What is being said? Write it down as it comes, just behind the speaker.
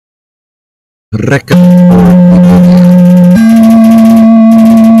Record.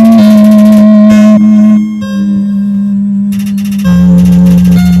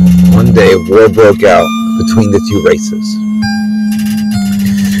 One day, war broke out between the two races.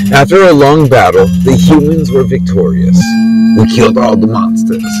 After a long battle, the humans were victorious. We killed all the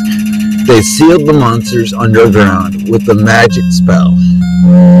monsters. They sealed the monsters underground with a magic spell.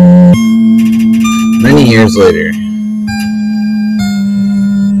 Many years later,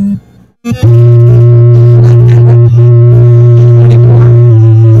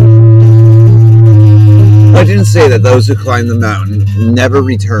 legends say that those who climb the mountain never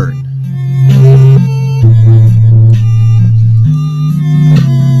return.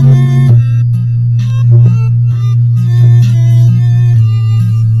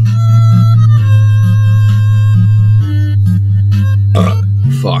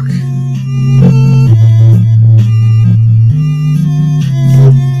 Fuck.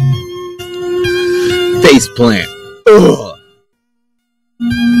 Faceplant. Ugh.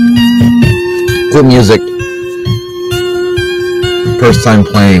 Good music. First time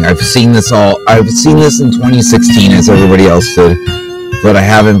playing. I've seen this in 2016 as everybody else did, but I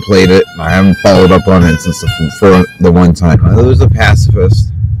haven't played it. I haven't followed up on it since the one time. I know there's a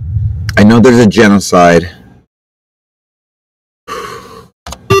pacifist. I know there's a genocide.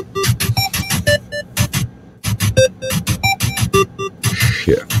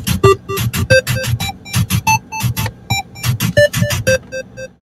 Shit.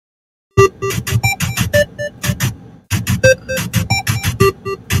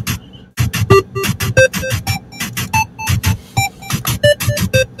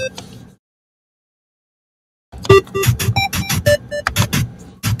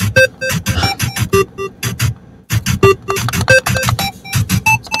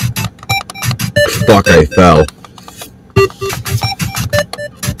 Fuck, I fell.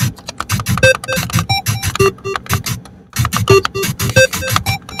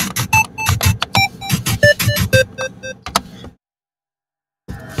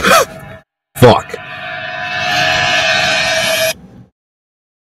 Fuck.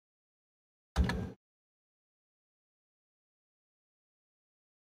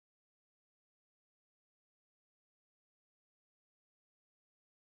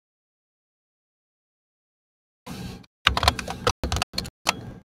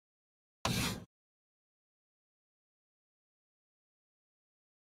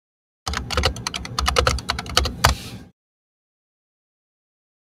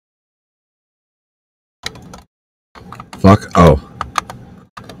 Fuck. Oh.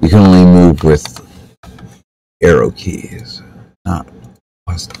 You can only move with arrow keys. Not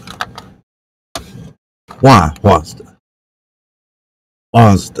WASD. Why? WASD.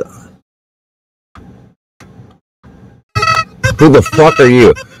 WASD. Who the fuck are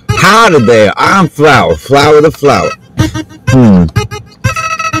you? Howdy there. I'm Flower. Flower the Flower.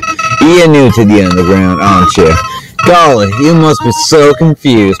 You're new to the underground, aren't you? Golly, you must be so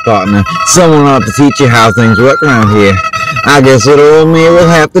confused, partner. Someone ought to teach you how things work around here. I guess what old me will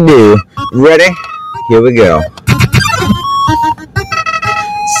have to do. Ready? Here we go.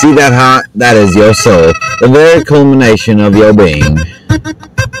 See that heart? That is your soul. The very culmination of your being.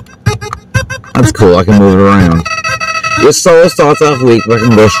 That's cool, I can move it around. Your soul starts off weak, but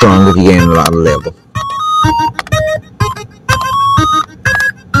can go strong if you gain a lot of level.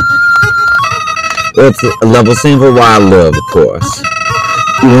 That's a level symbol for wild love, of course.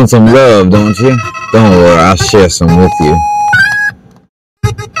 You want some love, don't you? Don't worry, I'll share some with you.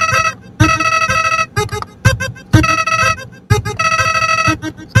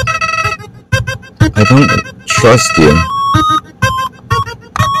 I don't trust you.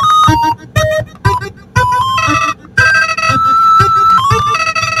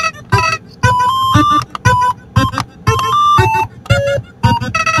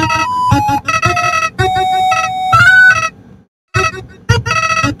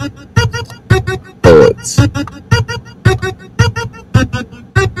 Bullets.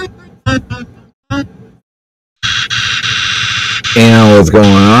 You know what's going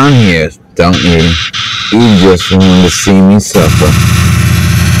on here, don't you? You just want to see me suffer.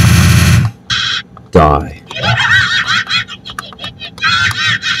 Die.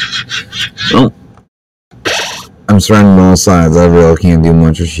 Oh. I'm surrounded on all sides. I really can't do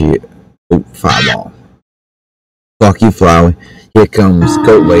much of shit. Oh, fireball. Fuck you, Flower. Here comes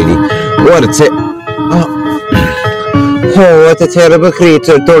Goat Lady. What a terrible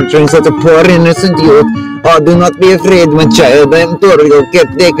creature torturing such a poor innocent youth. Oh, do not be afraid, my child. I am Toro, your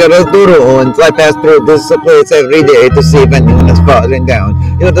caretaker of Toro, and I pass through this place every day to see if anyone has fallen down.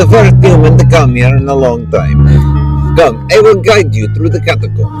 You're the first human to come here in a long time. Come, I will guide you through the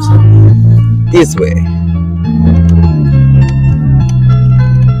catacombs. This way.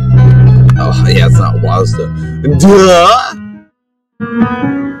 Oh, yeah, it's not was though. Duh!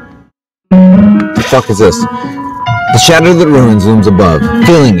 The fuck is this? The shadow of the ruins looms above,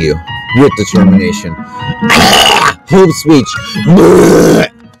 filling you with determination. Hope speech. Bleh!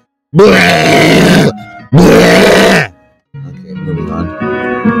 Bleh! Bleh! Okay, moving on.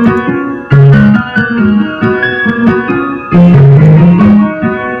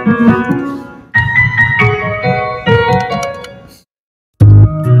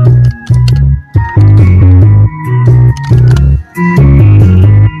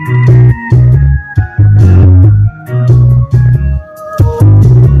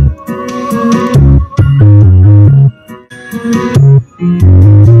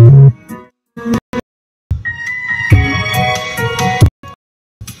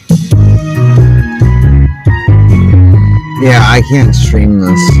 Yeah, I can't stream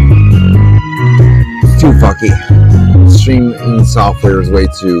this. It's too fucky. Streaming software is way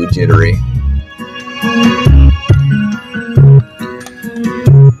too jittery.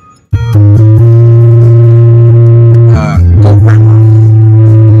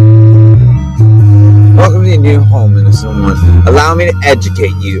 Welcome to your new home, and someone. Allow me to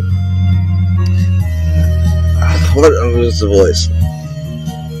educate you. What was the voice?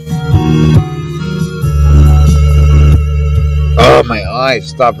 Oh, my eyes,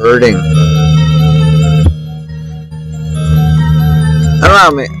 stop hurting.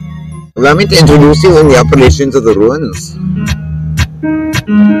 Allow me to introduce you in the operations of the ruins.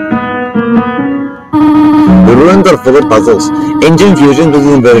 The ruins are full of puzzles, ancient fusions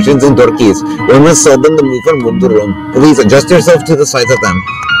between inversions and turkeys. One must solve them to move from room to room. Please adjust yourself to the size of them.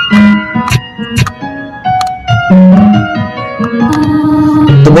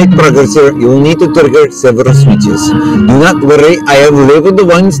 To make progress here, you will need to trigger several switches. Do not worry, I have labeled the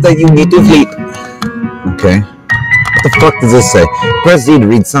ones that you need to flip. Okay. What the fuck does this say? Press Z to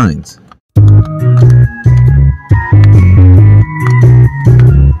read signs.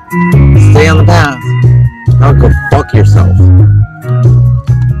 Stay on the path. Now go fuck yourself.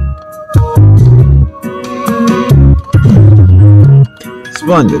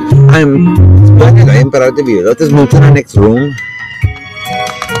 Splendid. I am proud of you. Let us move to the next room.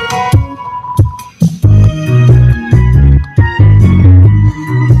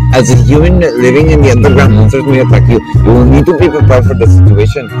 As a human living in the underground, monsters may attack you. You will need to be prepared for the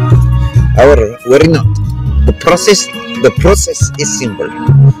situation. However, worry not. The process is simple.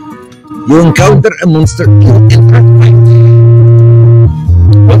 You encounter a monster, you enter a fight.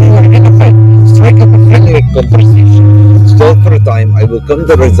 When you are in a fight, strike up a friendly conversation. Stall for a time. I will come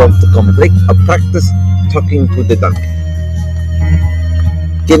to resolve the conflict. A practice talking to the donkey.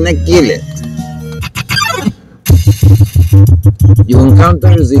 Can I kill it? You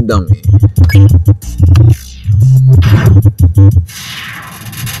encounter the dummy.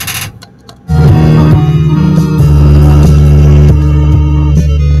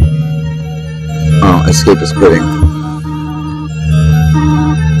 Oh, escape is quitting.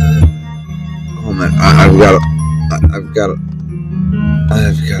 Oh man, I've got it. Okay.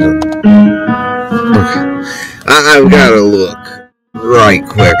 I've got to look right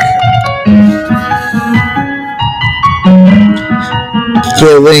quick.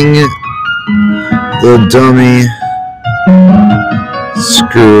 Killing the dummy.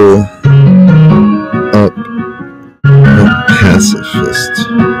 Screw up the pacifist.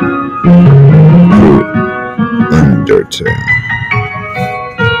 Undertale.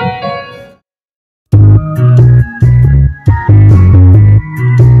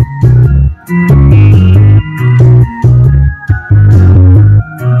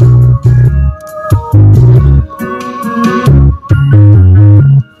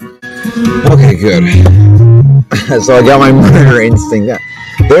 Okay, good. So I got my murder instinct.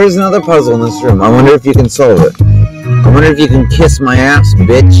 There's another puzzle in this room. I wonder if you can solve it. I wonder if you can kiss my ass,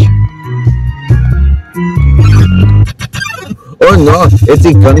 bitch. Oh no, it's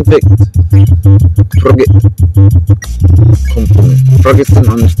a conflict. Progress didn't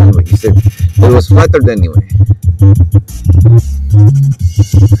understand what you said. It was flattered anyway.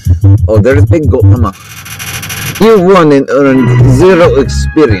 Oh, there's big gold. You won and earned 0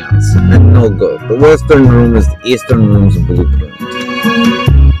 experience and no gold. The western room is the eastern room's blueprint.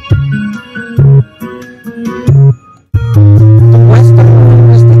 The western room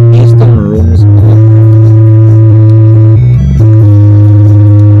is the eastern room's blueprint.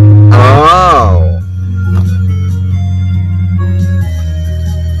 Oh.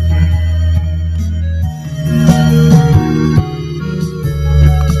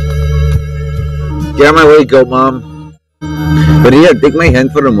 Get out of my way, goat mom. But here, take my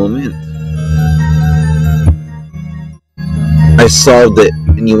hand for a moment. I solved it,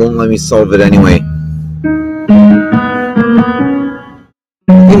 and you won't let me solve it anyway.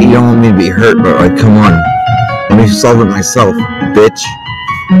 You don't want me to be hurt, but like, come on. Let me solve it myself, bitch.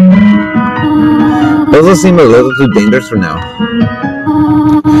 Those will seem a little too dangerous for now.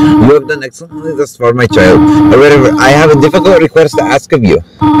 You have done excellently thus far, my child. However, I have a difficult request to ask of you.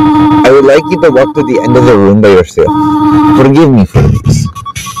 I would like you to walk to the end of the room by yourself. Forgive me for this.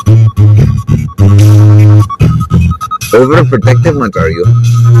 Overprotective much, are you?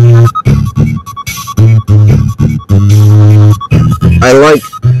 I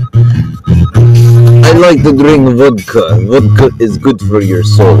like to drink vodka. Vodka is good for your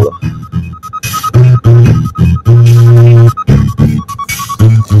soul.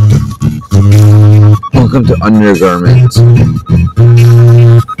 Welcome to Undergarment.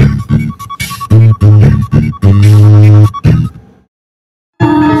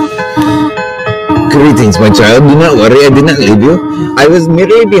 Greetings, my child. Do not worry, I did not leave you. I was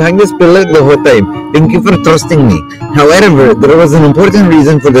merely behind this pillar the whole time. Thank you for trusting me. However, there was an important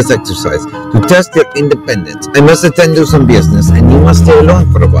reason for this exercise. To test your independence. I must attend to some business, and you must stay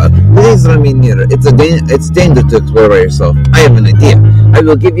alone for a while. Please remain here. It's dangerous to explore by yourself. I have an idea. I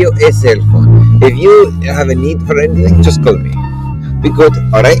will give you a cell phone. If you have a need for anything, just call me. Be good,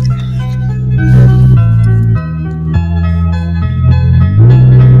 alright?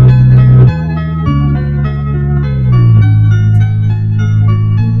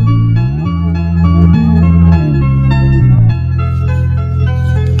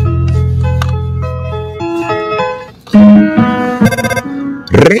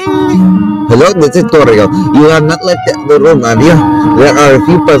 Ring! Hello, this is Toriel. You have not left the room, have you? There are a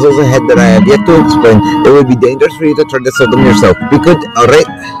few puzzles ahead that I have yet to explain. It would be dangerous for you to try to solve them yourself. Be good, alright?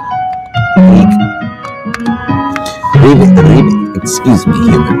 Excuse me,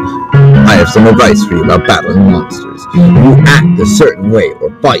 human. I have some advice for you about battling monsters. You act a certain way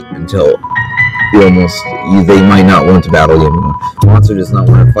or fight until they might not want to battle you anymore. Monster does not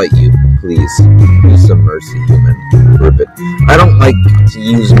want to fight you. Please, use some mercy, human. Rip it. I don't like to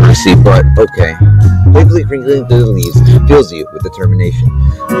use mercy, but okay. Playfully crinkling through the leaves fills you with determination.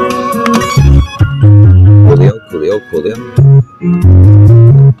 Coolio.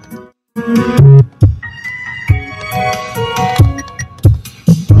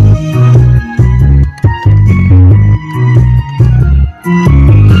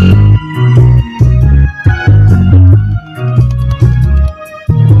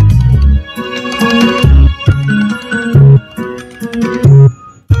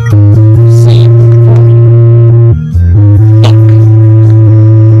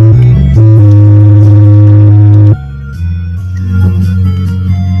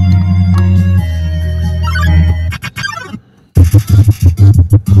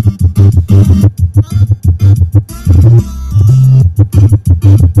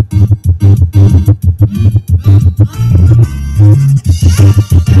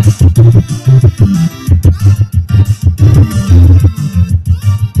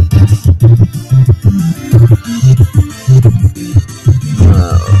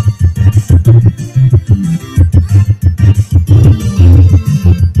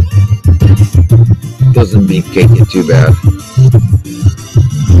 Doesn't beefcake it too bad.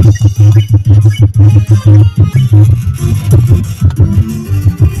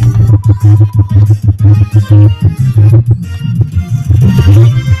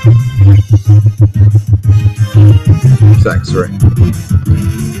 Sex, right?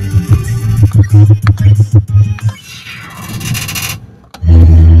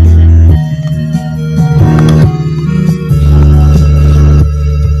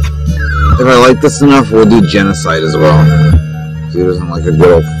 If I like this enough, we'll do genocide as well. Because he doesn't like a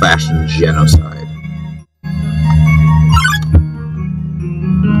good old-fashioned genocide.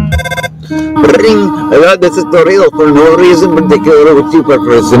 Ring! Hello, this is Toril. For no reason particular, what you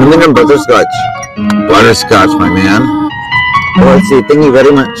prefer, cinnamon or butterscotch? Butterscotch, my man. Oh, I see. Thank you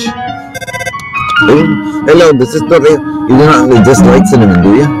very much. Ring! Hello, this is Toril. You do not dislike cinnamon,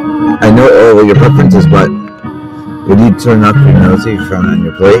 do you? I know all your preferences, but would you turn up your nose if you found it on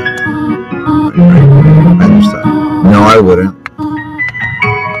your plate? I understand. No, I wouldn't.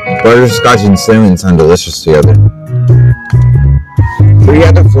 Butterscotch and cinnamon sound delicious together. 3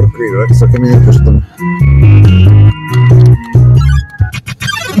 out of 4 creators, so kami na custom.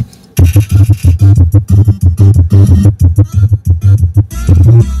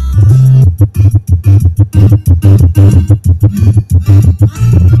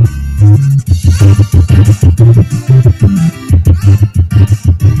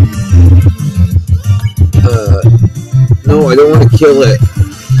 No, I don't want to kill it.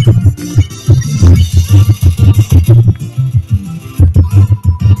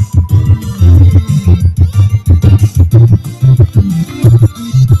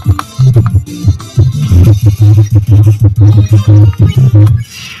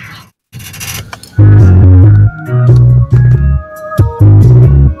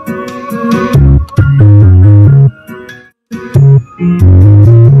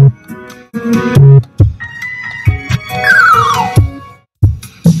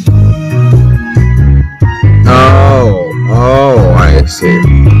 Oh, I see.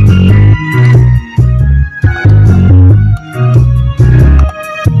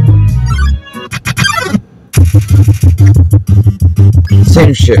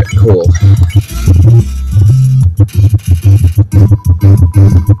 Same shit, cool.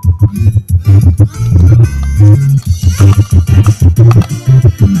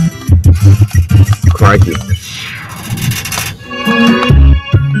 Crikey.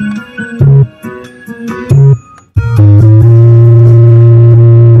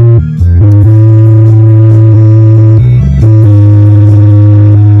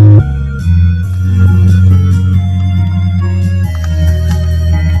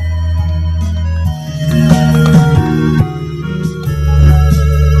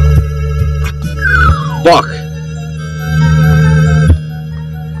 Fuck!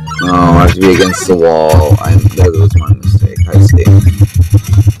 Oh, I have to be against the wall. That was my mistake. I see.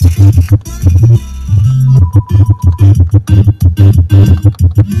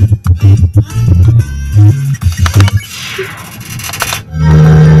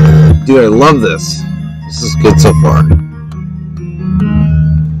 Dude, I love this. This is good so far.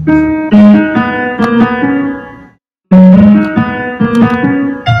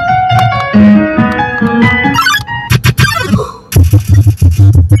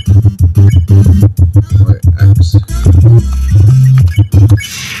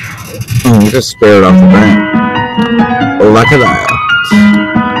 Just spare it off the ground. Look at that.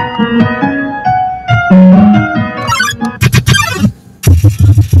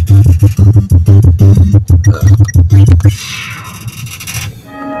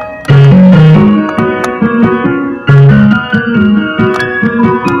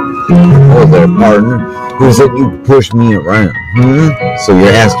 Oh there, partner. Who said you push me around? So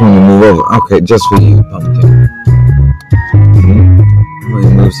you're asking me to move over. Okay, just for you, pumpkin. Will you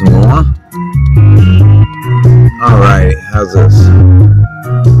move some more? Alright, how's this?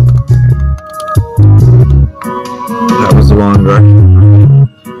 That was the wrong direction.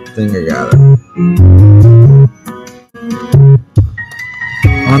 I think I got it.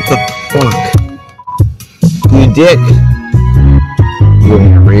 What the fuck? You dick!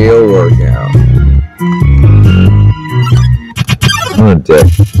 Doing a real workout. What a dick.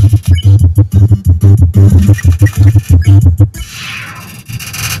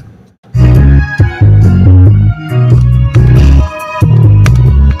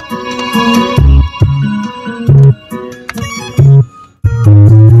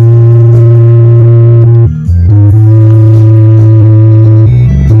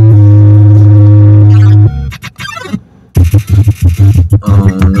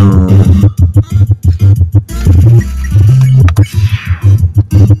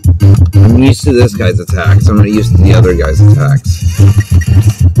 I'm used to this guy's attacks. I'm not used to the other guy's attacks.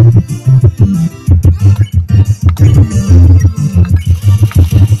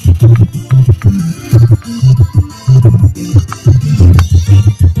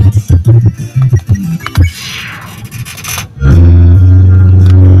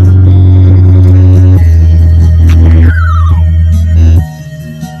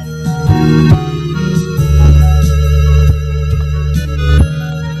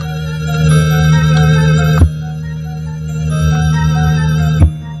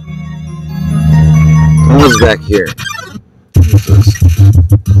 Back here.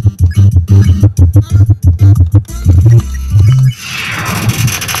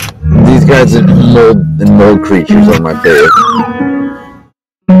 These guys are mold creatures are my favorite.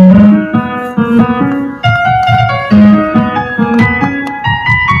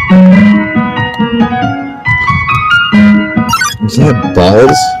 Is that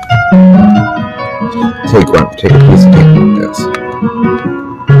balls? Take one. Take a piece of cake, yes.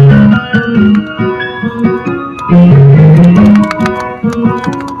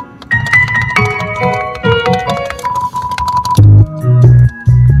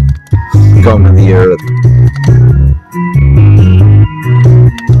 Come in the earth.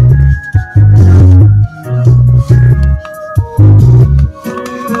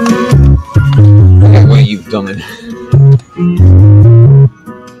 Look at what you've done.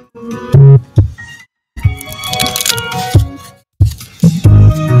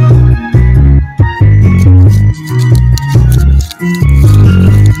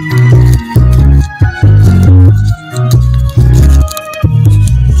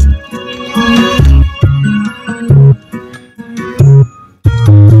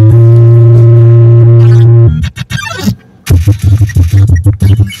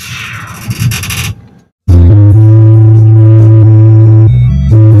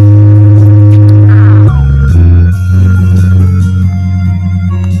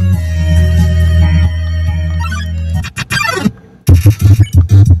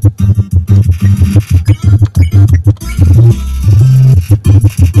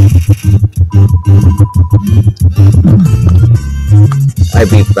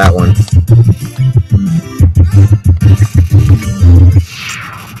 beat that one.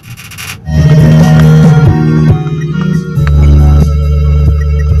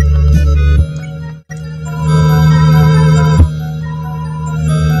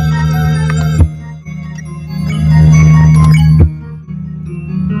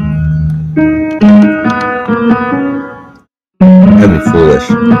 That'd be foolish.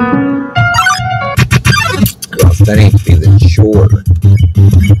 That ain't to be the chore.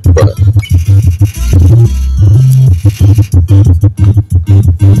 But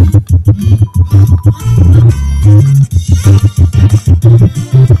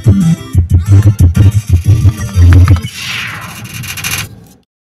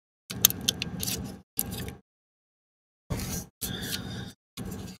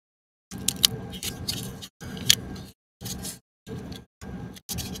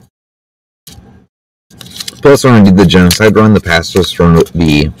plus, when I did the genocide run, the pacifist run would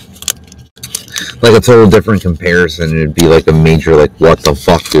be like a total different comparison. It'd be like a major, like, what the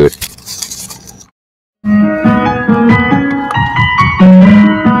fuck, dude?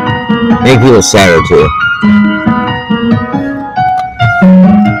 Make people sadder too.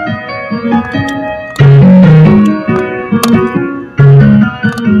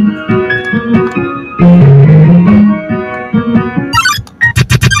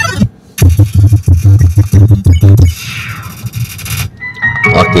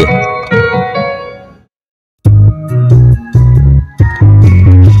 Lucky.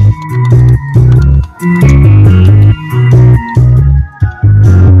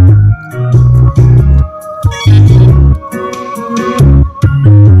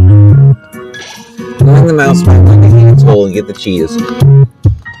 Line the mouse by like a hand's hole and get the cheese.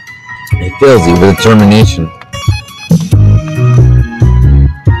 It fills you with determination.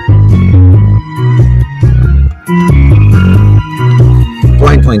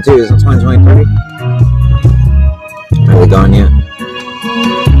 Isn't 2023? Are we gone yet?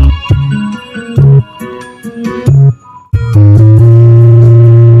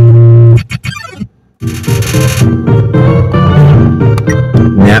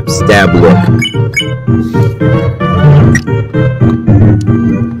 Nap stab look.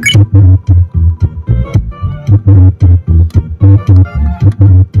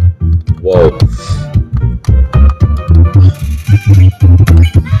 Whoa.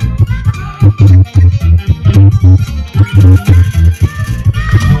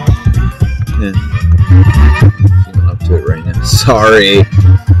 Feeling up to it right now. Sorry.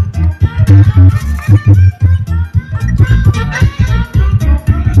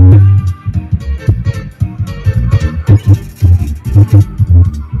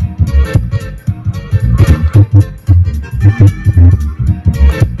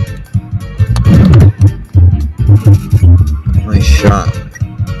 Nice shot.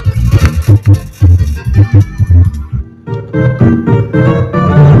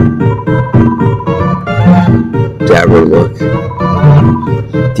 Dabber look.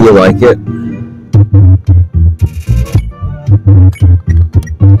 Do you like it?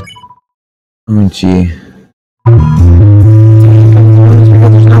 Oh gee.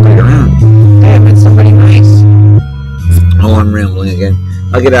 There's nobody around. Hey, I met somebody nice. Oh, I'm rambling again.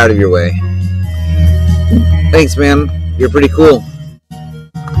 I'll get out of your way. Thanks, man. You're pretty cool.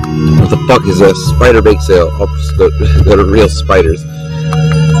 What the fuck is a spider bake sale? I'll just go to real spiders.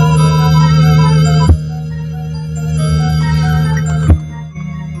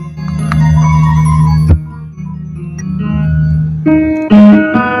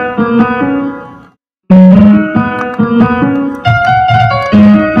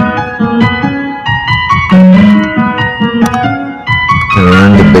 Can I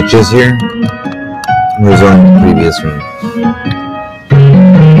run the bitches here? Where's on the previous one?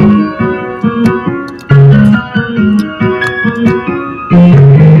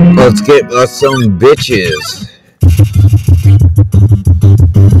 Let's get us some bitches.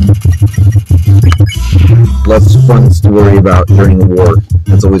 Less fun to worry about during the war.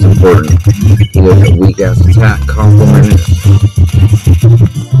 That's always important. You look at weak ass attack, compliment it.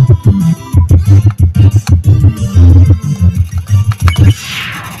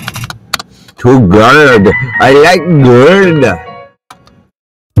 Too good. I like good.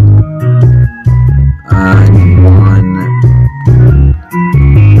 And 1,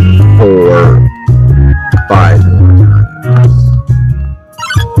 4, 5 more times.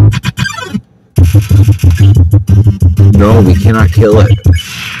 No, we cannot kill it.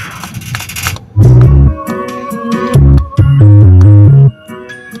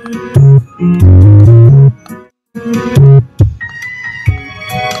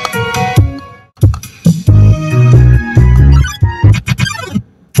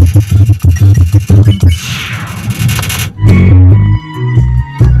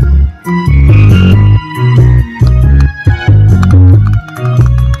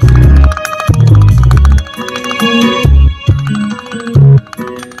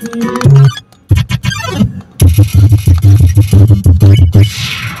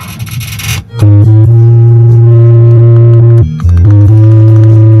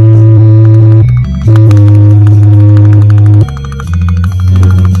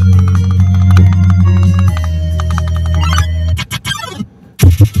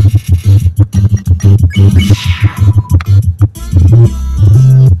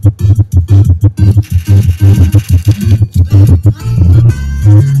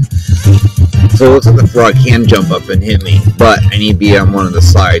 So it looks like the frog can jump up and hit me, but I need to be on one of the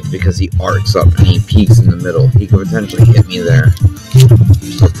sides because he arcs up and he peaks in the middle. He could potentially hit me there.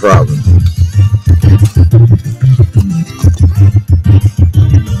 No problem.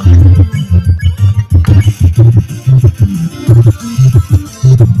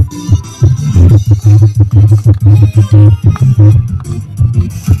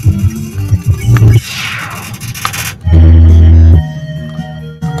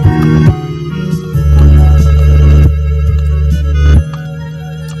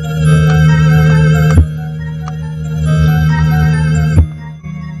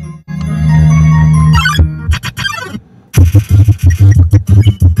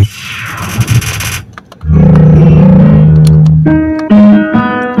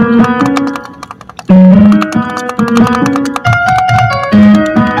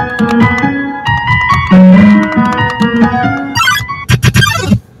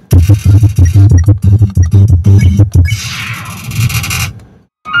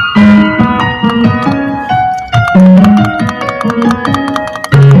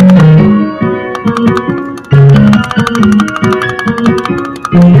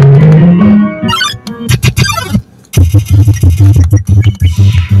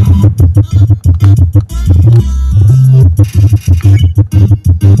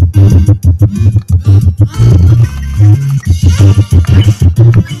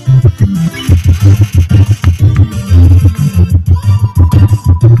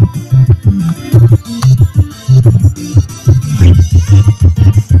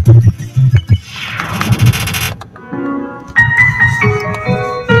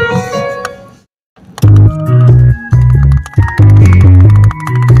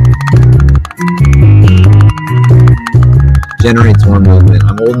 Generates more movement.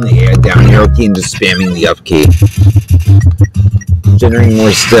 I'm holding the down arrow key and just spamming the up key. Generating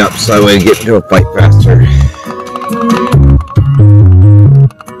more steps so that way I get into a fight faster.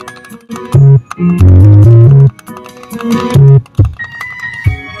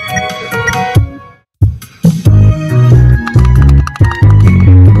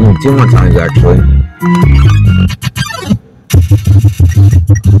 Two more times actually.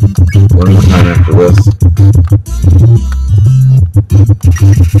 One more time after this.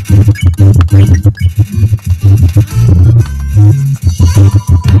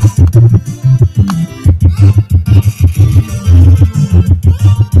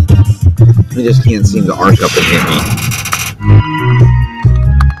 He just can't seem to arc up and hit me.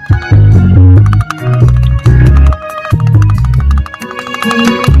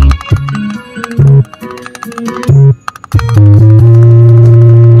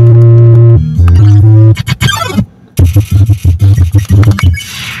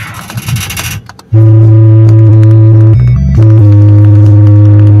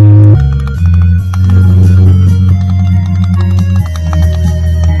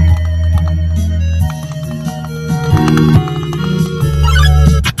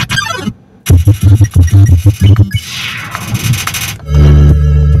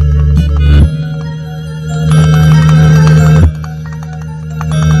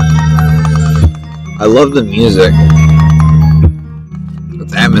 I love the music.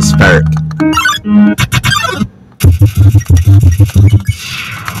 It's atmospheric.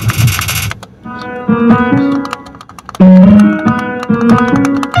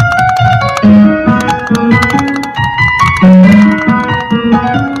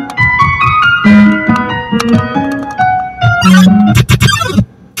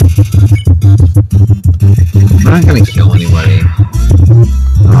 I'm not gonna kill anybody.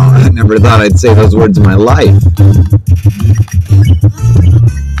 Oh, I never thought I'd say those words in my life.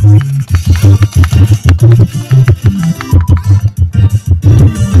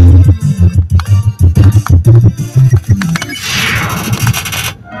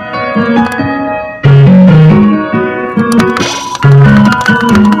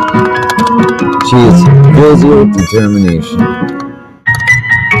 She fills you with determination.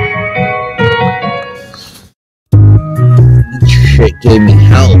 Gave me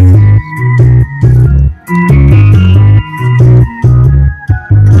health.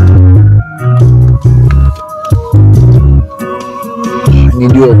 Can you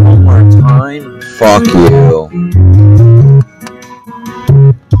do it one more time? Fuck you.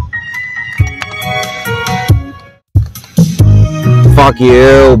 Fuck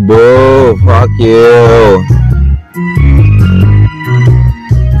you, boo. Fuck you.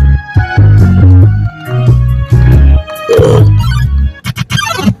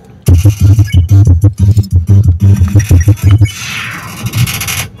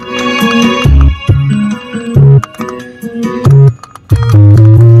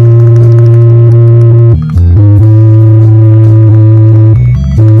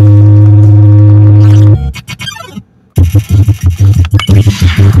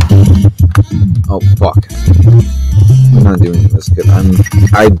 Oh fuck. I'm not doing this good.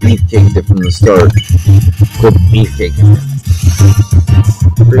 I beefcaked it from the start. Quit beefcaking it.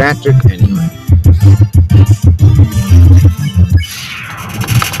 Flattered anyway.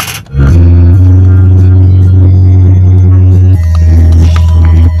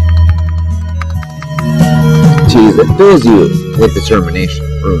 Jeez, it fills you with determination.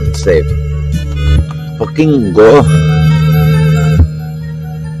 Ruin saved. Fucking go.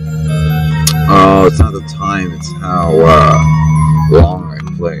 Oh, it's not the time, it's how long I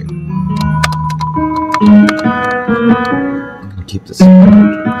played. Keep this.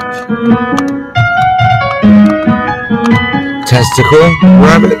 Testicle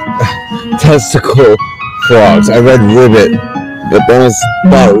rabbit? Testicle frogs. I read ribbit, but then I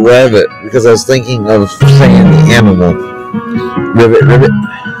thought rabbit because I was thinking of saying the animal. Ribbit, ribbit.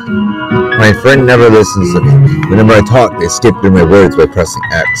 My friend never listens to me. Whenever I talk, they skip through my words by pressing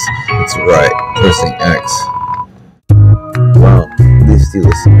X. That's right, pressing X. Wow, at least you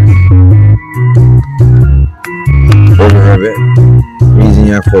listen. Over rabbit. Using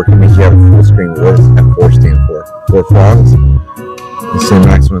F4 can make you have a full screen. What does F4 stand for? 4 frogs? You say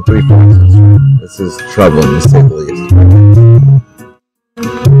maximum 3 frogs. This is trouble, to say the least.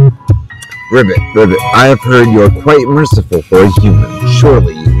 Ribbit, ribbit. I have heard you are quite merciful for a human.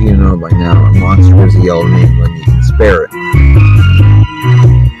 Surely you know by now a monster is a yellow name when you can spare it.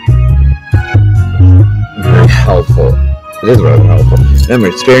 Very helpful. It is rather helpful.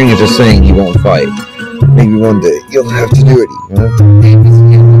 Remember, sparing is just saying you won't fight. Maybe one day you'll have to do it.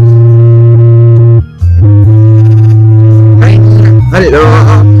 You know?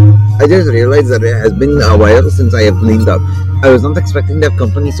 I just realized that it has been a while since I have cleaned up. I was not expecting to have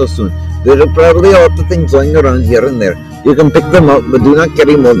company so soon. There are probably a lot of things going around here and there. You can pick them up, but do not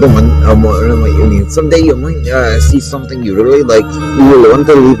carry more than what you need. Someday you might see something you really like. You will want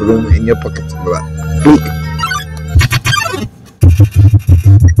to leave room in your pockets for that. Peek.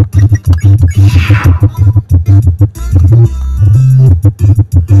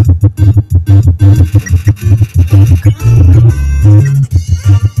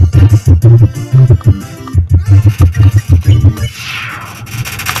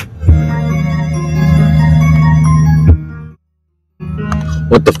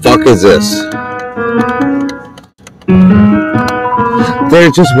 What the fuck is this?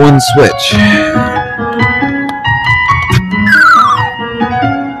 There's just one switch.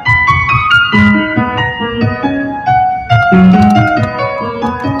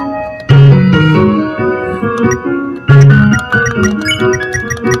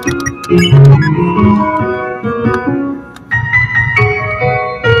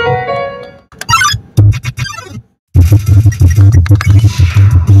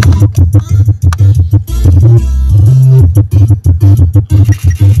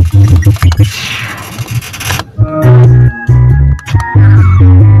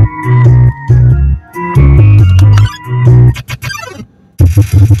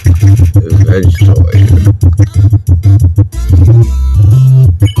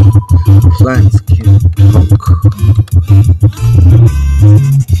 Plants can't talk.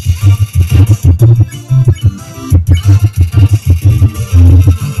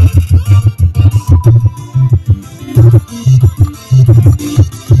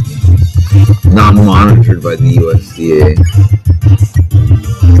 Not monitored by the USDA.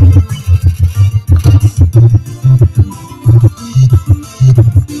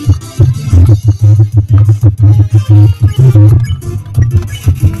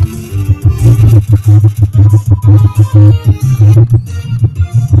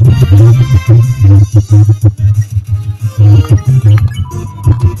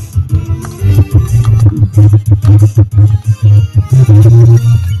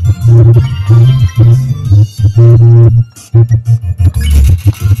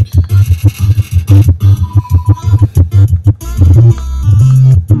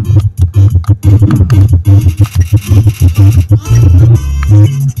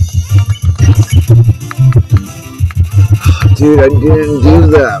 Dude, I didn't do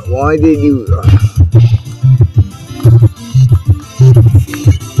that. Why did you...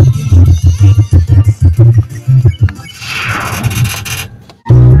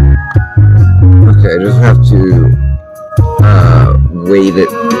 Okay, I just have to wait it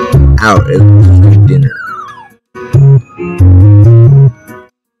out at dinner.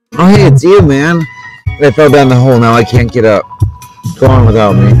 Oh hey, it's you, man. I fell down the hole, now I can't get up. Go on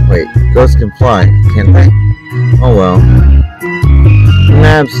without me. Wait, ghosts can fly, can't they? Oh well.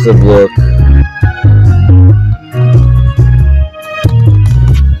 Maps to look.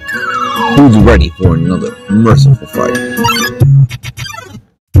 Who's ready for another merciful fight?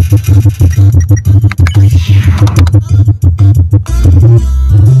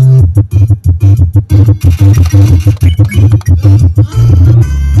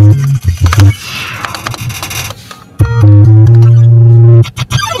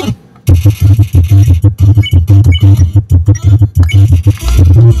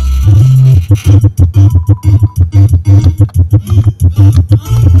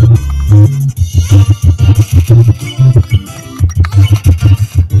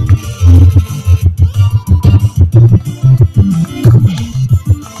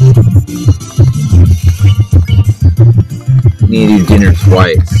 Need to do dinner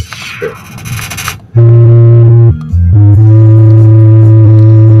twice. Sure.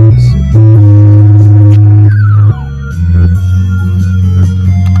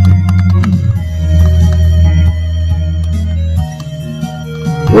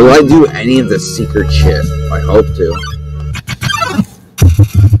 Will I do any of the secret shit? I hope to.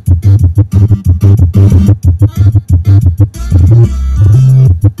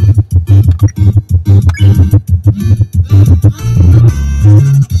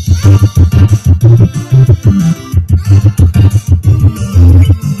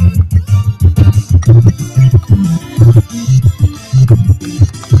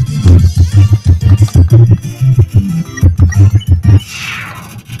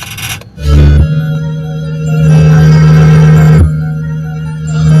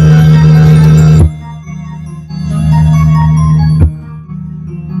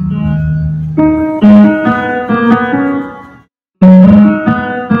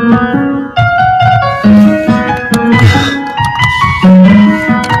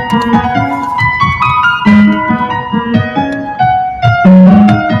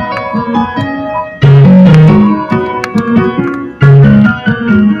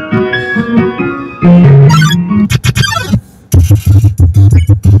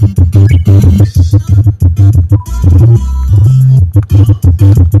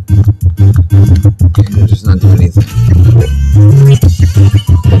 Just not do anything.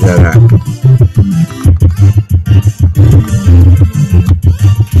 Look at that.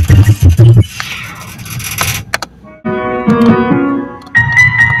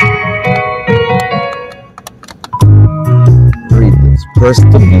 Read this. Press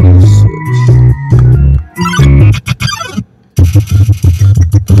the blue switch.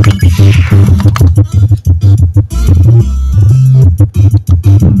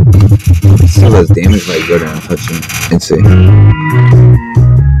 Still does damage if I go down and touch him. Let's see.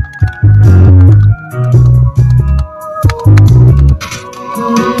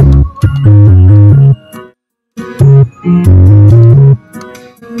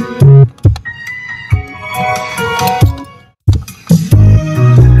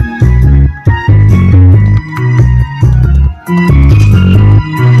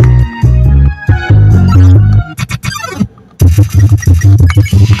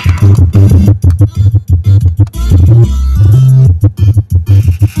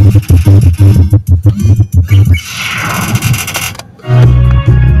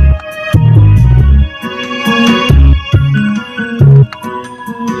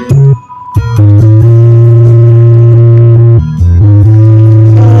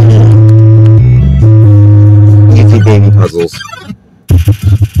 Puzzles.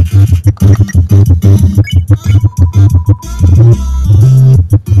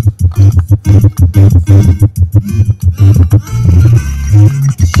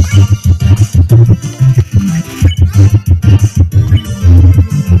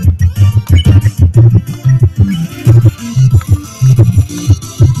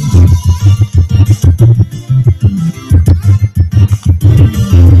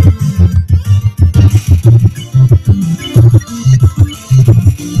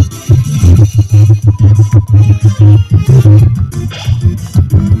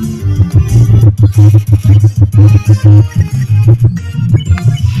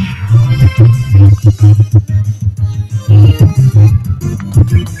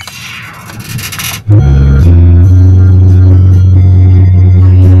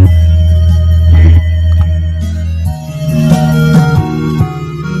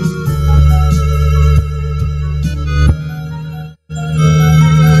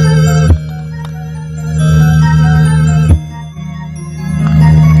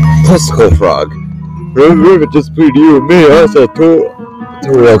 testicle frog. Rivet just between you and me, I said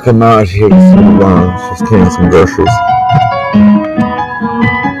Toriel, come out here to see the barn. She's carrying some groceries.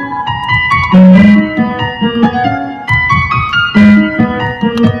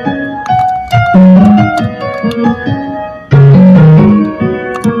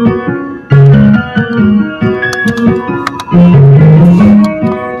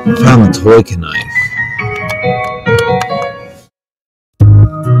 Found the toy knife.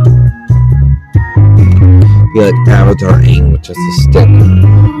 Be like Avatar Aang with just a stick.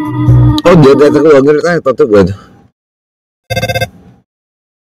 Oh, good, that's a good. I thought that would.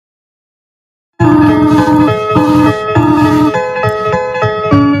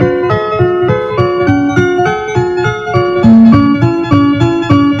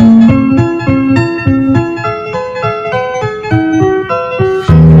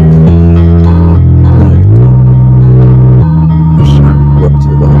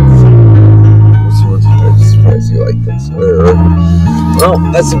 Well,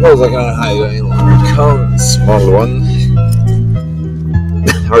 I suppose I can't hide you any longer. Come, small one.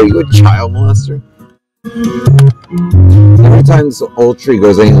 Are you a child molester? Every time this old tree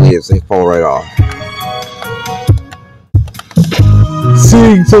grows any leaves, they fall right off.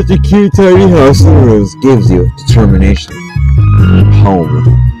 Seeing such a cute tiny house in the rose gives you determination. Home.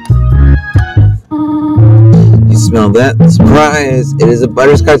 You smell that? Surprise! It is a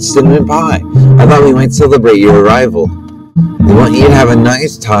butterscotch cinnamon pie. I thought we might celebrate your arrival. We want you to have a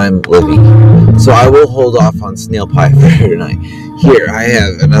nice time living, so I will hold off on snail pie for tonight. Here, I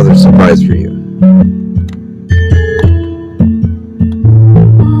have another surprise for you.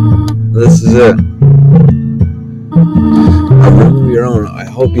 This is it. A room of your own. I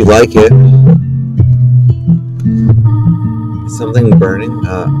hope you like it. Something burning?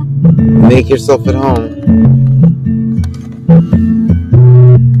 Make yourself at home.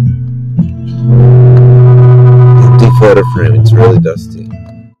 Photo frame, it's really dusty.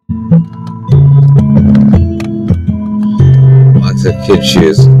 Lots of kid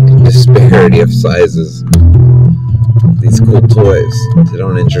shoes, disparity of sizes. These cool toys, they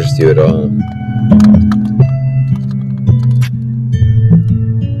don't interest you at all.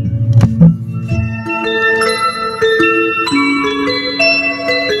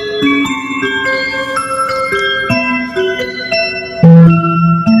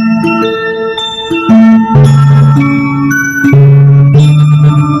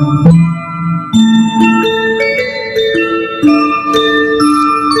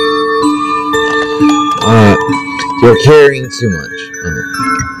 You're carrying too much.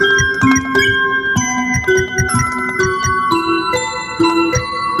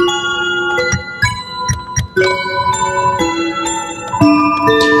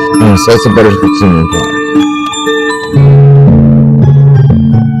 So that's a butterscotch cinnamon pie.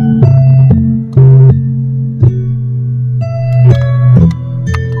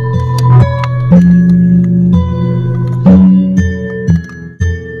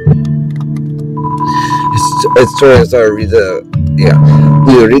 Sorry, read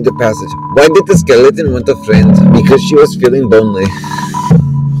the passage. Why did the skeleton want a friend? Because she was feeling lonely.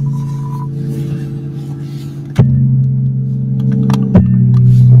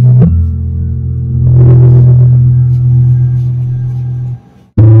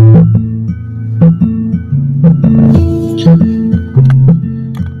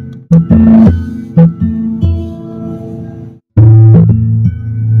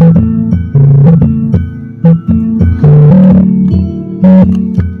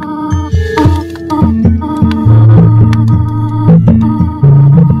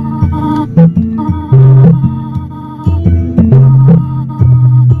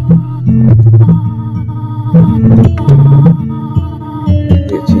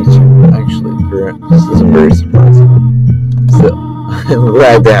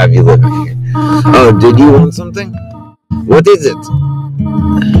 Glad to have you living here. Oh, did you want something? What is it?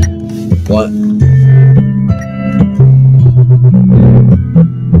 What?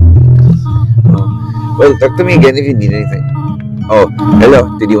 Oh. Well, talk to me again if you need anything. Oh,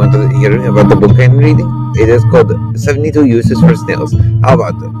 hello. Did you want to hear about the book I'm reading? It is called 72 Uses for Snails. How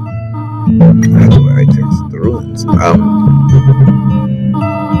about it? How do I text the runes?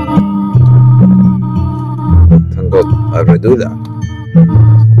 Tangot Redula.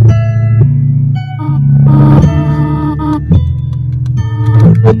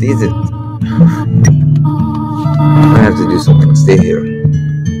 What is it? I have to do something. Stay here.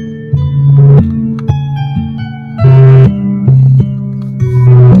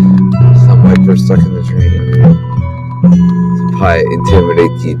 Some wiper stuck in the train. The pie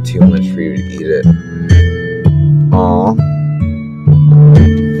intimidates you too much for you to eat it. Aww.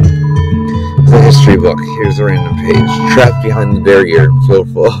 History book. Here's a random page. Trapped behind the barrier,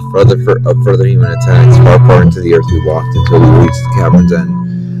 fearful of further human attacks, far into the earth we walked until we reached the cavern's end.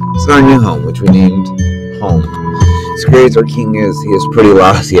 It's our new home, which we named Home. As great as our king is, he is pretty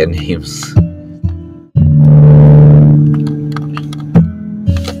lousy at names.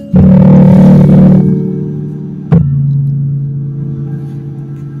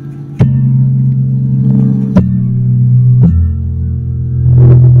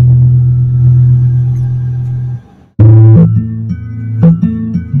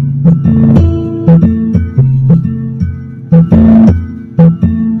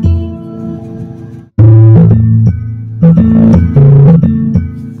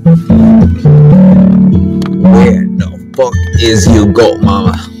 Is you goat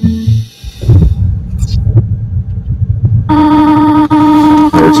mama.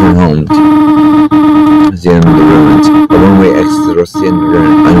 I return home to the end of the ruins. A one-way exit goes to the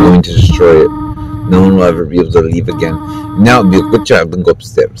underground. I'm going to destroy it. No one will ever be able to leave again. Now it'd be a good job and go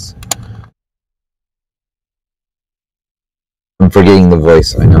upstairs. I'm forgetting the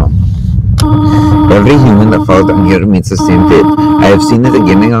voice, I know. Every human that falls down here meets the same fate. I have seen it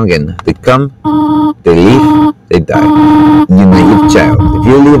again and again. They come, they leave, they die. You naive child, if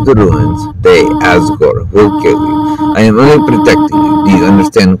you leave the ruins, they, Asgore, will kill you. I am only protecting you. Do you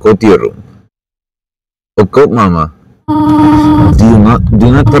understand? Go to your room. Oh, goat mama. Do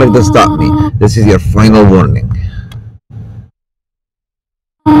not try to stop me. This is your final warning.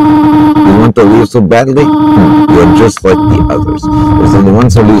 You want to leave so badly? You are just like the others. There's only one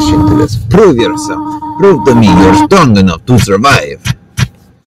solution to this. Prove yourself. Prove to me you're strong enough to survive.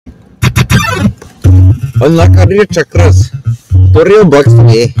 Unlock career chakras. Torrio bucks to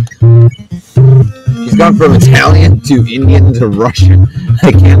me. He's gone from Italian to Indian to Russian.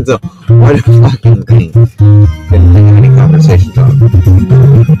 I can't tell what a fucking thing. Didn't have any conversations on.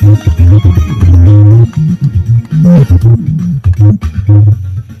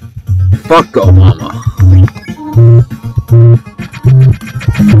 Fuck Obama.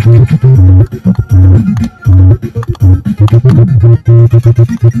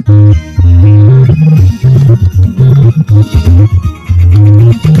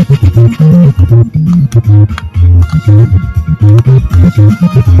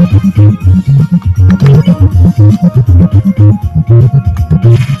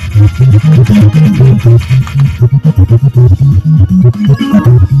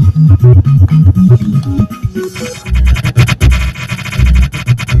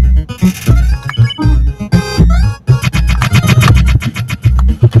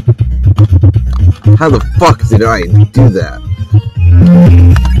 How the fuck did I do that?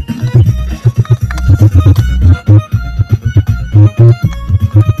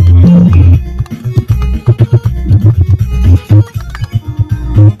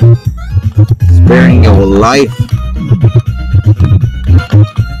 Sparing your life.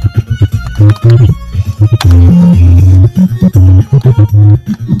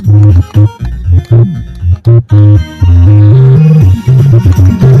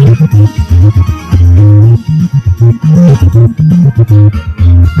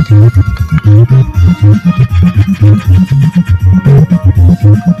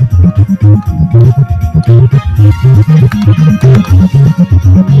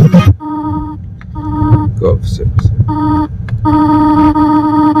 Go upstairs.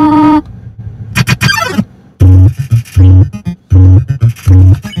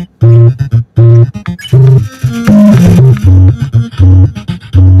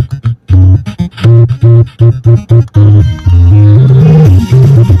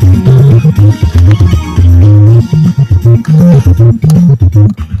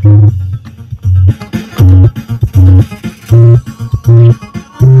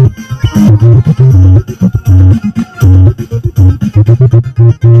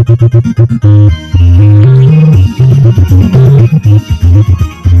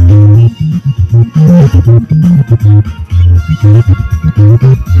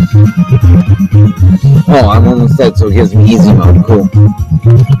 Oh, I'm almost dead, so it gives me easy mode. Cool.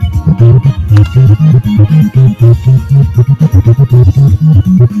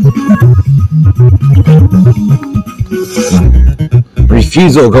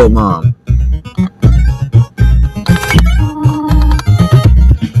 Refusal, goat mom.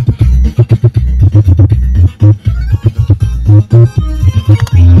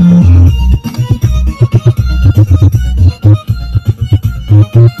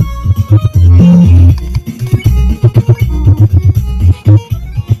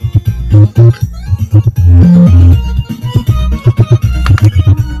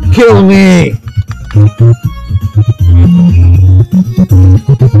 Kill me!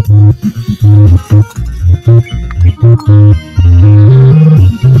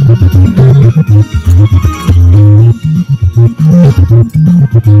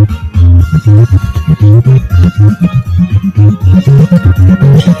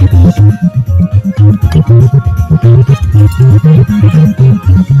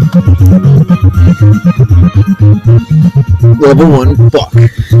 Level 1, fuck.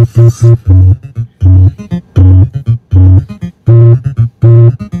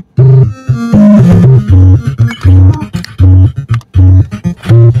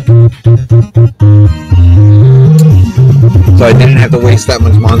 So I didn't have to waste that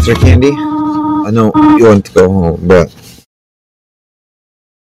much monster candy. I know you want to go home, but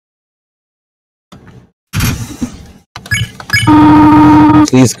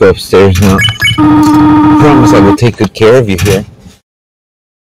please go upstairs now. I promise I will take good care of you here.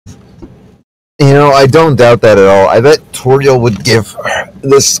 You know, I don't doubt that at all. I bet Toriel would give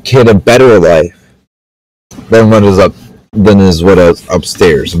this kid a better life than what is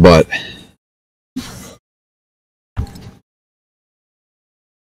upstairs, but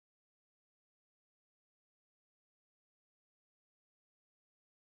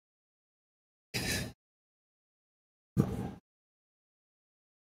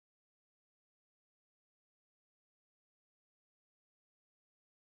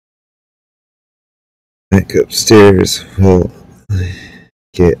back upstairs will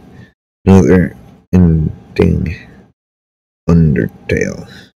get another ending Undertale.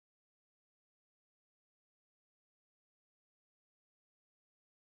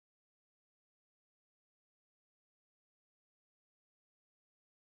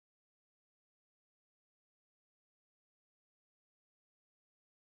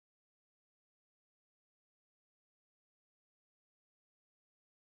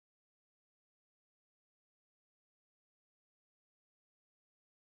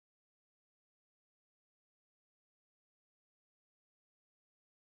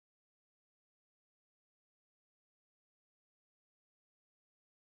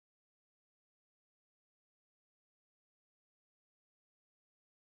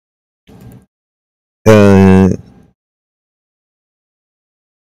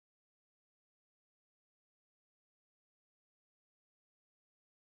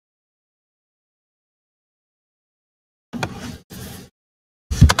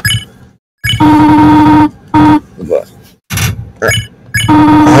 But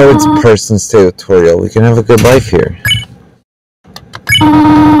I would personally stay with Toriel. We can have a good life here.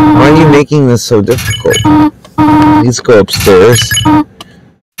 Why are you making this so difficult? Please go upstairs.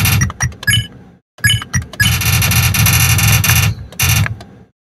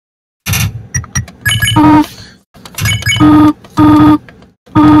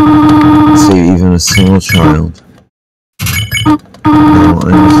 Save even a single child. No,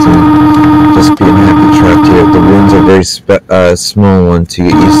 I understand. Just being happy trapped here. The wounds are very small one to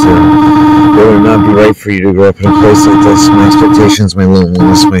get used to. It would not be right for you to grow up in a place like this. My expectations, my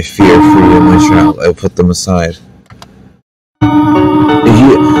loneliness, my fear for you and my child, I will put them aside. If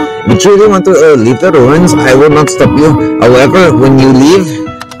you truly want to leave the ruins, I will not stop you. However, when you leave,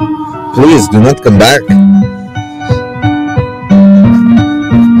 please do not come back.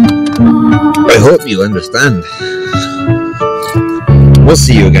 I hope you understand. We'll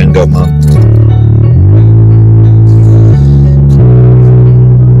see you again, Goatmon.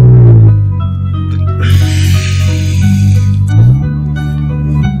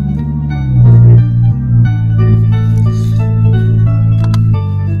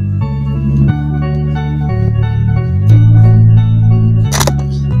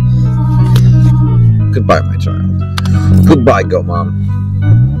 Goodbye, my child. Goodbye, Goatmon.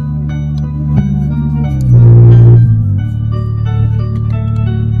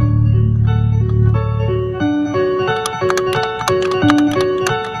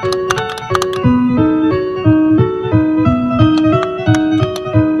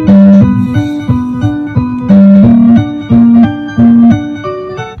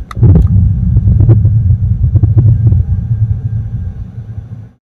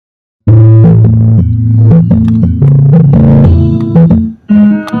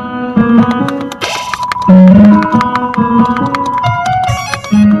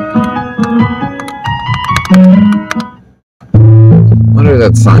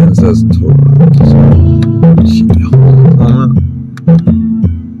 That sign says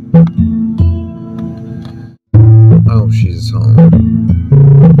oh, she's home.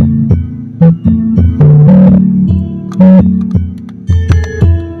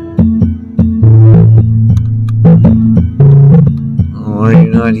 Oh, are you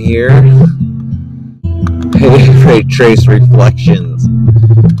not here? Hey, trace reflections.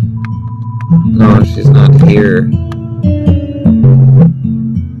 No, she's not here.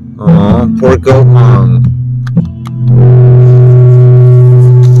 Oh, poor Goatmon.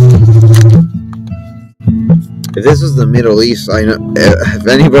 If this is the Middle East. I know if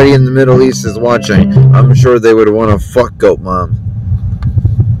anybody in the Middle East is watching, I'm sure they would want to fuck Goat Mom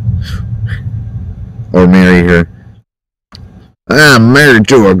or marry her. I'm married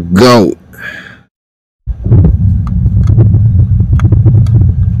to a goat.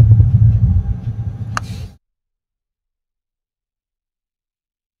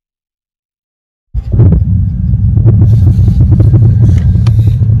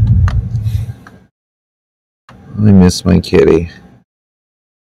 I miss my kitty.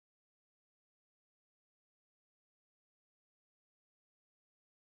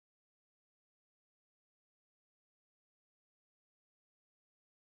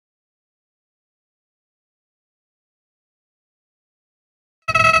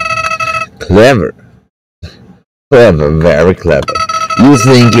 Clever. Clever, very clever. You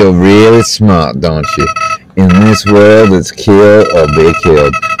think you're really smart, don't you? In this world, it's kill or be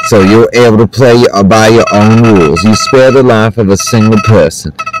killed. So you're able to play by your own rules. You spare the life of a single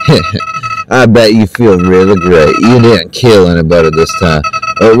person. I bet you feel really great. You didn't kill anybody this time.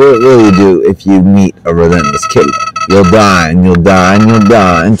 What will you do if you meet a relentless killer? You'll die and you'll die and you'll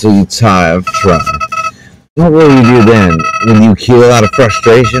die until you tire of trying. What will you do then? Will you kill out of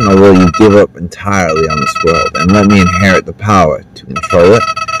frustration, or will you give up entirely on this world and let me inherit the power to control it?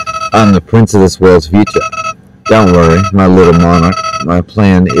 I'm the prince of this world's future. Don't worry, my little monarch. My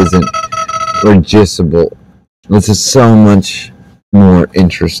plan isn't registible. This is so much more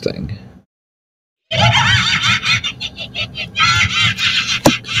interesting.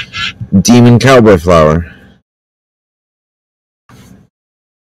 Demon cowboy flower.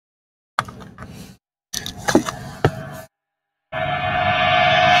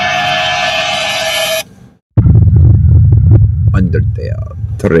 Undertale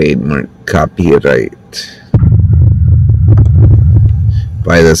trademark copyright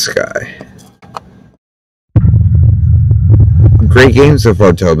by this guy. Great game so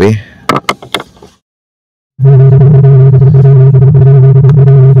far, Toby.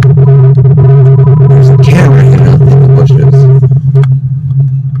 There's a camera in the bushes.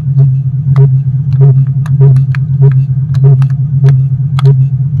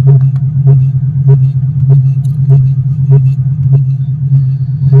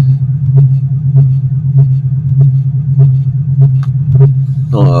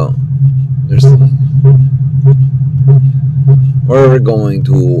 Oh, there's something. We're going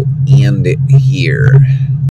to end it here.